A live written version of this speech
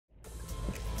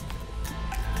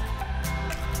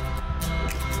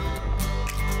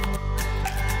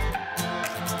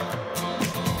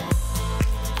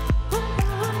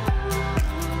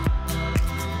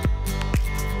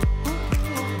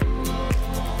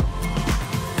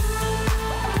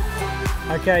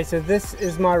Okay, so this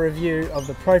is my review of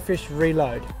the Profish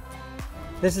Reload.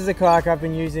 This is a kayak I've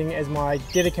been using as my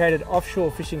dedicated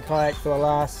offshore fishing kayak for the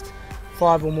last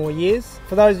 5 or more years.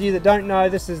 For those of you that don't know,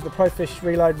 this is the Profish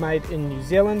Reload made in New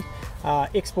Zealand,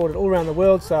 exported all around the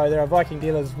world, so there are Viking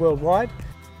dealers worldwide.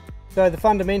 So the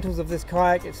fundamentals of this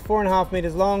kayak, it's 4.5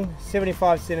 meters long,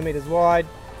 75 centimeters wide,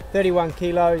 31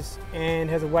 kilos, and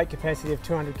has a weight capacity of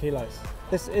 200 kilos.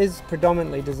 This is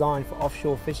predominantly designed for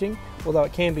offshore fishing, although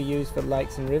it can be used for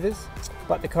lakes and rivers.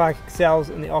 But the kayak excels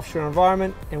in the offshore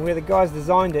environment, and where the guys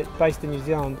designed it, based in New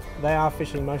Zealand, they are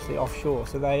fishing mostly offshore,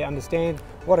 so they understand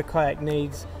what a kayak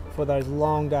needs for those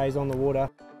long days on the water.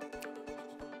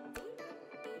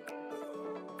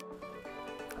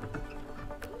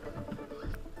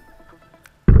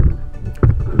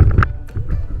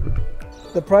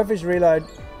 The Profish Reload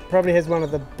probably has one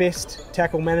of the best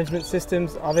tackle management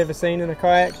systems I've ever seen in a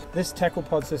kayak. This tackle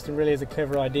pod system really is a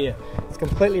clever idea. It's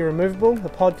completely removable. The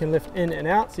pod can lift in and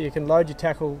out, so you can load your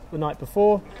tackle the night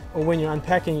before, or when you're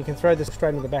unpacking you can throw this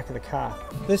straight into the back of the car.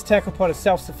 This tackle pod is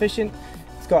self-sufficient.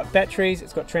 It's got batteries,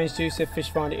 it's got transducer, fish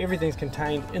finder, everything's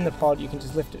contained in the pod. You can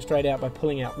just lift it straight out by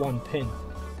pulling out one pin.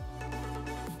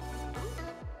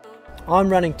 I'm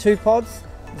running 2 pods.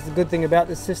 This is the good thing about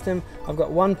this system. I've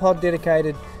got one pod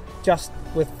dedicated just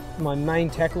with my main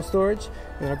tackle storage,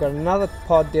 and I've got another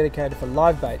pod dedicated for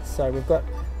live baits. So we've got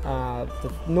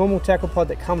the normal tackle pod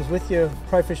that comes with your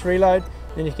Profish Reload,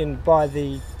 then you can buy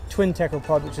the twin tackle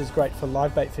pod, which is great for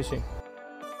live bait fishing.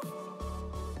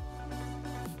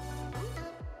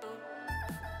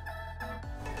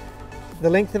 The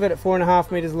length of it at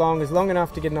 4.5 meters long is long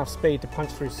enough to get enough speed to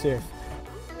punch through surf.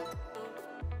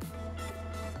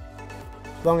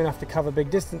 Long enough to cover big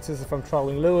distances if I'm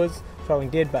trolling lures, trolling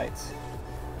dead baits.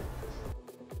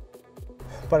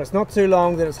 But it's not too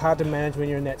long that it's hard to manage when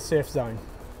you're in that surf zone.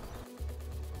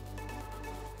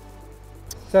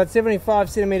 So at 75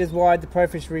 centimeters wide, the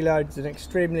Profish Reload is an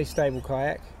extremely stable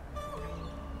kayak.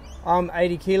 I'm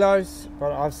 80 kilos,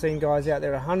 but I've seen guys out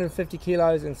there 150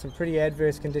 kilos in some pretty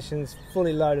adverse conditions,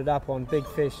 fully loaded up on big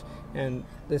fish, and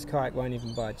this kayak won't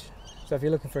even budge. So if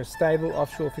you're looking for a stable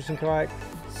offshore fishing kayak,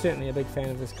 certainly a big fan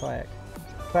of this kayak.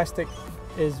 Plastic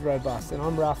is robust, and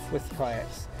I'm rough with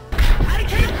kayaks.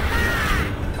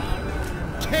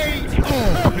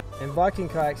 And Viking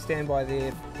Kayaks stand by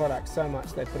their product so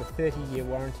much they put a 30-year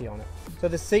warranty on it. So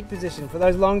the seat position, for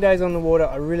those long days on the water,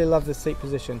 I really love the seat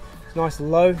position. It's a nice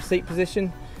low seat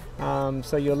position,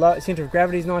 so your centre of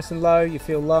gravity is nice and low, you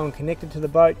feel low and connected to the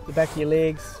boat, the back of your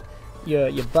legs,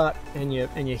 your butt and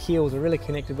your heels are really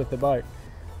connected with the boat.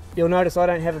 You'll notice I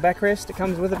don't have a backrest. It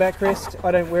comes with a backrest.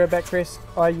 I don't wear a backrest.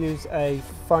 I use a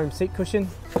foam seat cushion.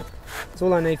 It's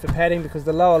all I need for padding, because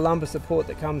the lower lumbar support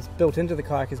that comes built into the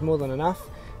kayak is more than enough.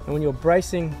 And when you're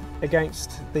bracing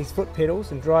against these foot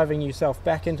pedals and driving yourself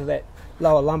back into that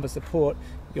lower lumbar support,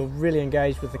 you're really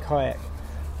engaged with the kayak.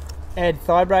 Add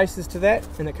thigh braces to that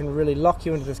and it can really lock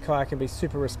you into this kayak and be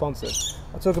super responsive.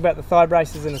 I'll talk about the thigh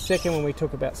braces in a second when we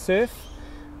talk about surf,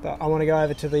 but I want to go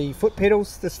over to the foot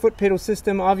pedals. This foot pedal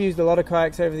system, I've used a lot of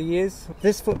kayaks over the years.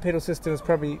 This foot pedal system is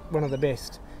probably one of the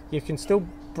best. You can still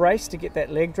brace to get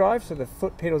that leg drive, so the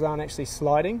foot pedals aren't actually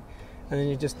sliding, and then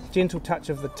you just gentle touch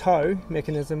of the toe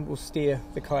mechanism will steer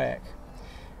the kayak.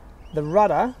 The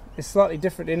rudder is slightly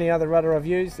different to any other rudder I've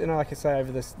used, and like I say,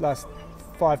 over this last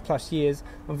 5+ years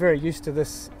I'm very used to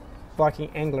this Viking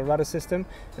angler rudder system,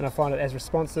 and I find it as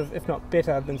responsive, if not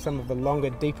better, than some of the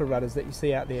longer, deeper rudders that you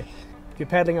see out there. If you're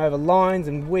paddling over lines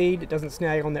and weed, it doesn't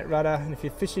snag on that rudder, and if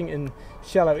you're fishing in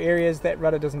shallow areas, that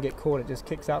rudder doesn't get caught, it just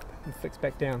kicks up and flicks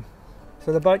back down.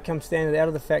 So the boat comes standard out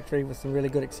of the factory with some really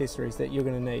good accessories that you're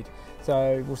going to need.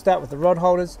 So we'll start with the rod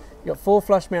holders. You've got 4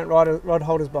 flush mount rod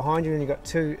holders behind you, and you've got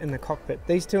 2 in the cockpit.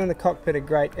 These 2 in the cockpit are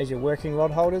great as your working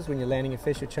rod holders when you're landing a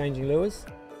fish or changing lures.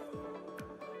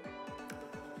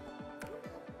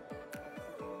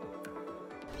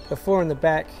 The 4 in the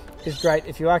back is great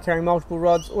if you are carrying multiple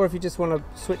rods, or if you just want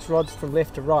to switch rods from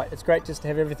left to right. It's great just to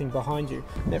have everything behind you.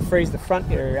 And that frees the front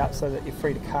area up so that you're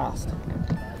free to cast.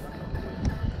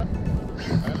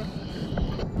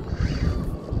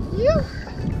 Yep.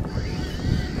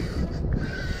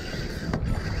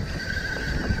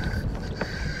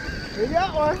 We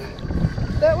got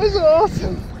one. That was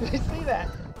awesome. Did you see that?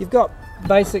 You've got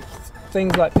basic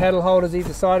things like paddle holders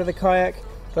either side of the kayak,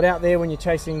 but out there when you're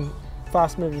chasing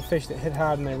fast moving fish that hit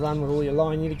hard and they run with all your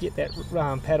line, you need to get that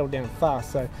paddle down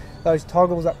fast. So those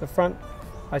toggles up the front,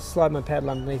 I slide my paddle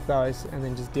underneath those and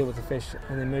then just deal with the fish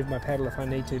and then move my paddle if I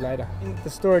need to later. The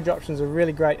storage options are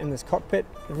really great in this cockpit.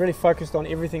 I've really focused on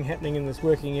everything happening in this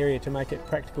working area to make it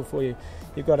practical for you.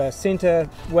 You've got a centre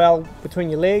well between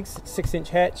your legs, 6-inch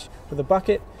hatch with a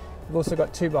bucket. You've also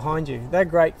got two behind you. They're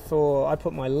great for, I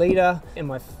put my leader and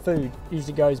my food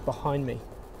usually goes behind me.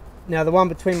 Now the one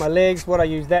between my legs, what I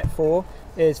use that for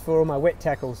is for all my wet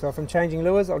tackle. So if I'm changing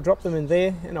lures, I'll drop them in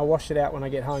there and I'll wash it out when I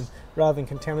get home rather than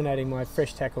contaminating my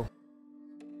fresh tackle.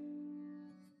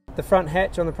 The front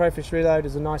hatch on the Profish Reload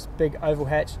is a nice big oval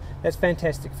hatch. That's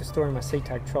fantastic for storing my sea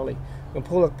tug trolley. I can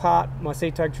pull apart my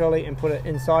sea tug trolley and put it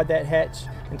inside that hatch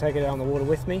and take it out on the water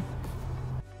with me.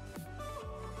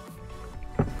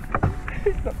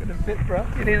 It's not going to fit, bro.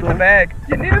 You needed the bag.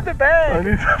 You needed the bag. I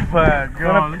need the bag,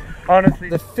 God. Honestly.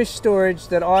 The fish storage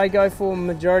that I go for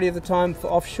majority of the time for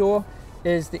offshore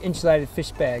is the insulated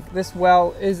fish bag. This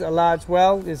well is a large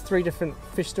well. There's 3 different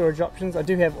fish storage options. I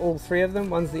do have all 3 of them.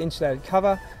 One's the insulated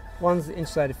cover, one's the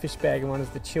insulated fish bag, and one is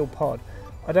the chill pod.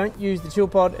 I don't use the chill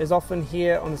pod as often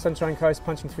here on the Sunshine Coast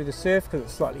punching through the surf because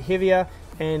it's slightly heavier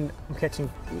and I'm catching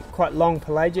quite long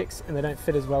pelagics and they don't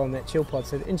fit as well in that chill pod.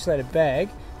 So the insulated bag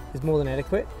is more than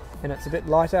adequate and it's a bit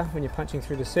lighter when you're punching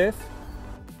through the surf.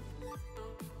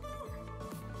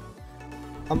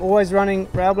 I'm always running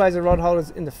Railblazer rod holders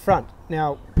in the front.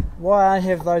 Now, why I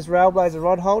have those Railblazer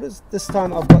rod holders, this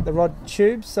time I've got the rod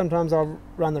tubes. Sometimes I'll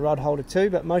run the rod holder too,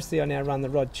 but mostly I now run the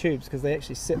rod tubes because they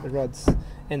actually set the rods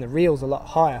and the reels a lot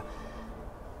higher.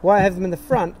 Why I have them in the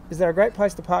front is they're a great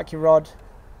place to park your rod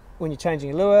when you're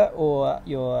changing a lure or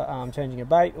you're changing a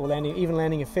bait or even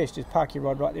landing a fish. Just park your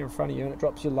rod right there in front of you and it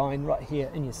drops your line right here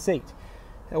in your seat.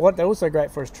 Now, what they're also great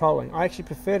for is trolling. I actually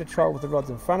prefer to troll with the rods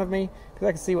in front of me because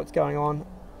I can see what's going on.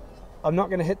 I'm not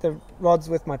going to hit the rods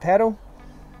with my paddle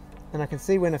and I can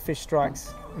see when a fish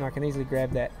strikes and I can easily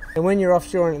grab that. And when you're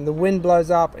offshore and the wind blows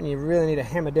up and you really need to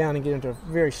hammer down and get into a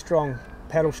very strong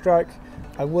paddle stroke,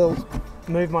 I will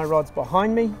move my rods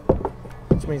behind me,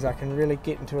 which means I can really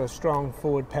get into a strong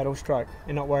forward paddle stroke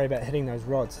and not worry about hitting those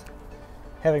rods.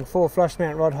 Having 4 flush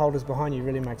mount rod holders behind you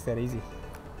really makes that easy.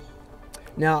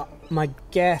 Now my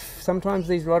gaff, sometimes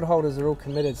these rod holders are all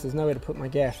committed so there's nowhere to put my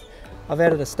gaff. I've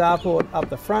added a starport up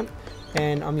the front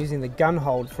and I'm using the gun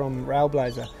hold from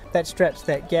Railblazer. That straps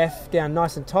that gaff down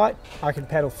nice and tight. I can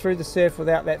paddle through the surf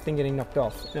without that thing getting knocked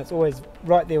off. And it's always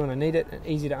right there when I need it and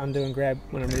easy to undo and grab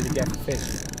when I'm ready to gaff a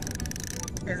fish.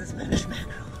 There's a Spanish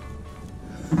mackerel.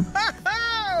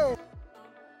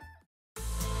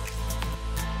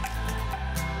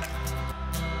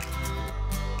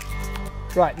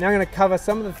 Right, now I'm going to cover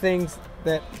some of the things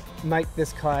that make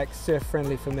this kayak surf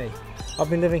friendly for me. I've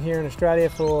been living here in Australia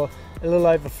for a little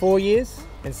over 4 years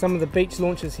and some of the beach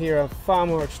launches here are far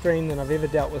more extreme than I've ever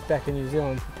dealt with back in New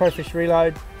Zealand. Profish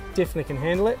Reload definitely can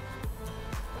handle it.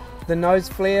 The nose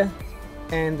flare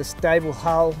and the stable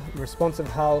hull, responsive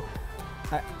hull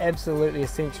are absolutely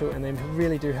essential and they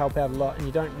really do help out a lot and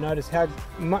you don't notice how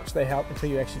much they help until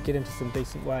you actually get into some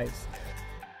decent waves.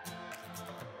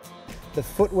 The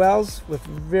footwells with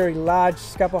very large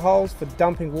scupper holes for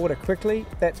dumping water quickly,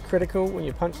 that's critical when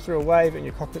you punch through a wave and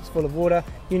your cockpit's full of water.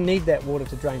 You need that water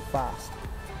to drain fast.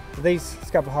 These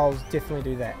scupper holes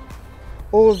definitely do that.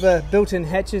 All of the built-in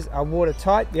hatches are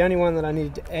watertight. The only one that I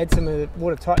needed to add some of the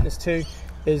water tightness to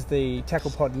is the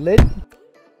tackle pod lid.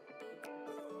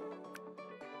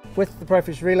 With the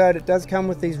Profish Reload, it does come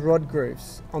with these rod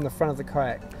grooves on the front of the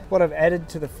kayak. What I've added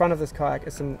to the front of this kayak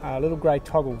is some little grey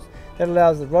toggles. That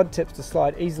allows the rod tips to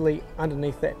slide easily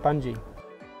underneath that bungee.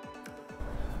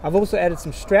 I've also added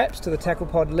some straps to the tackle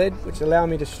pod lid, which allow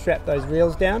me to strap those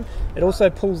reels down. It also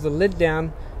pulls the lid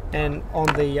down, and on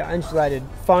the insulated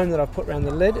foam that I've put around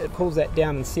the lid, it pulls that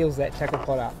down and seals that tackle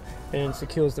pod up and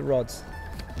secures the rods.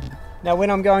 Now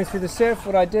when I'm going through the surf,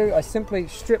 what I do, I simply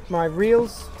strip my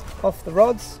reels off the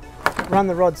rods, run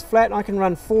the rods flat. I can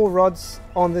run 4 rods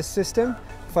on this system.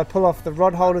 If I pull off the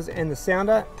rod holders and the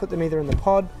sounder, put them either in the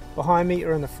pod behind me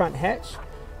or in the front hatch.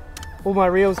 All my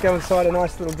reels go inside a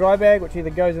nice little dry bag which either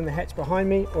goes in the hatch behind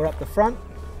me or up the front,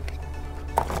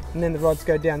 and then the rods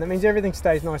go down. That means everything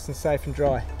stays nice and safe and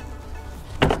dry.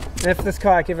 And if this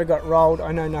kayak ever got rolled,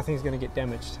 I know nothing's going to get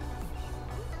damaged.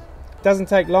 It doesn't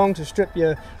take long to strip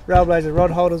your Railblazer rod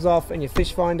holders off and your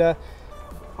fish finder.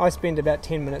 I spend about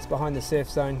 10 minutes behind the surf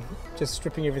zone just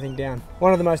stripping everything down.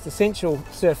 One of the most essential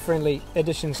surf friendly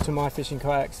additions to my fishing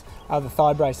kayaks are the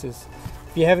thigh braces.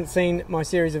 If you haven't seen my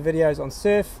series of videos on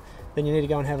surf, then you need to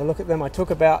go and have a look at them. I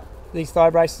talk about these thigh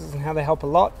braces and how they help a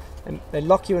lot, and they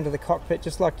lock you into the cockpit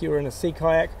just like you were in a sea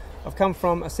kayak. I've come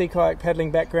from a sea kayak paddling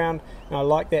background and I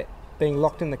like that being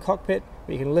locked in the cockpit,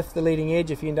 where you can lift the leading edge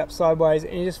if you end up sideways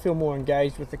and you just feel more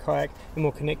engaged with the kayak and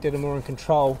more connected and more in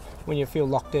control when you feel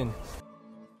locked in.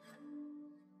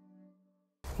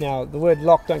 Now the word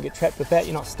lock, don't get trapped with that.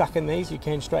 You're not stuck in these. You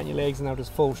can straighten your legs and they'll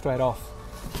just fall straight off.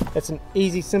 That's an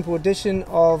easy, simple addition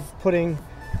of putting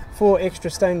 4 extra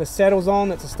stainless saddles on.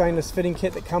 That's a stainless fitting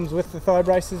kit that comes with the thigh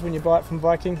braces when you buy it from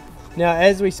Viking. Now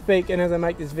as we speak and as I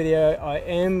make this video, I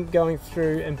am going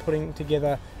through and putting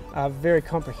together a very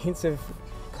comprehensive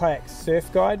kayak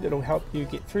surf guide that'll help you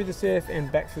get through the surf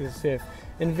and back through the surf,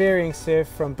 and varying surf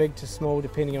from big to small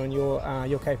depending on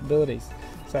your capabilities.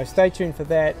 So stay tuned for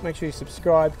that. Make sure you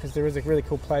subscribe, because there is a really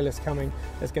cool playlist coming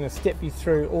that's going to step you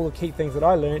through all the key things that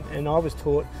I learned and I was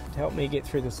taught to help me get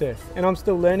through the surf. And I'm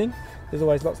still learning. There's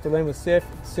always lots to learn with surf.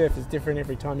 Surf is different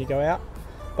every time you go out,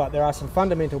 but there are some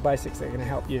fundamental basics that are going to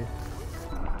help you.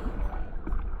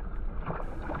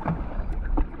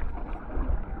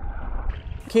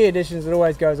 Key additions that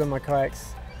always goes on my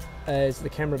kayaks is the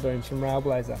camera booms from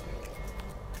Railblazer.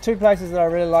 2 places that I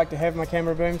really like to have my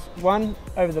camera booms. One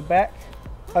over the back,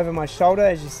 over my shoulder,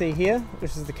 as you see here,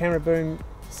 which is the Camera Boom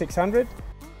 600.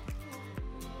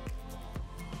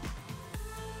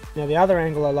 Now the other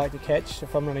angle I like to catch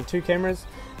if I'm running 2 cameras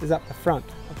is up the front.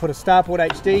 I put a Starport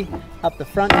HD up the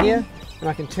front here, and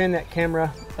I can turn that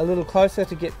camera a little closer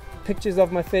to get pictures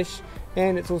of my fish,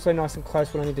 and it's also nice and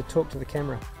close when I need to talk to the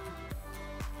camera.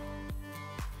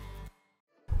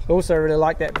 I also really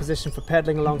like that position for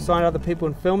paddling alongside other people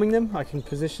and filming them. I can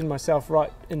position myself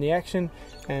right in the action,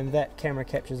 and that camera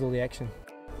captures all the action.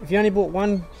 If you only bought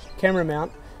 1 camera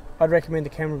mount, I'd recommend the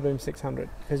Camera Boom 600,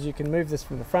 because you can move this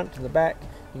from the front to the back.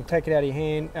 You can take it out of your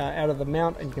hand, out of the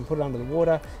mount, and you can put it under the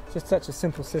water. It's just such a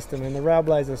simple system, and the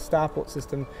Railblazer Starport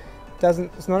system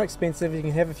it's not expensive. You can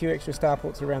have a few extra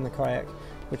starports around the kayak,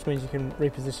 which means you can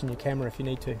reposition your camera if you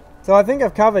need to. So I think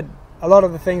I've covered a lot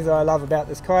of the things that I love about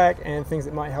this kayak and things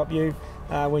that might help you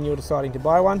when you're deciding to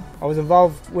buy one. I was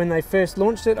involved when they first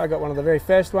launched it. I got one of the very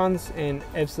first ones and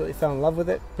absolutely fell in love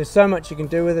with it. There's so much you can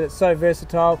do with it. It's so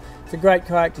versatile. It's a great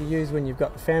kayak to use when you've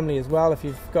got the family as well. If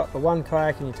you've got the one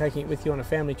kayak and you're taking it with you on a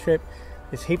family trip,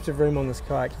 there's heaps of room on this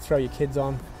kayak to throw your kids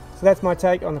on. So that's my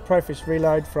take on the Profish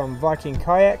Reload from Viking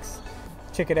Kayaks.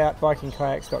 Check it out,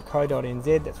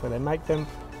 vikingkayaks.co.nz, that's where they make them.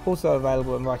 Also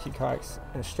available in Viking Kayaks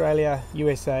in Australia,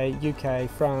 USA, UK,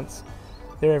 France.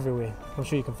 They're everywhere. I'm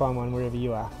sure you can find one wherever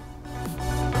you are.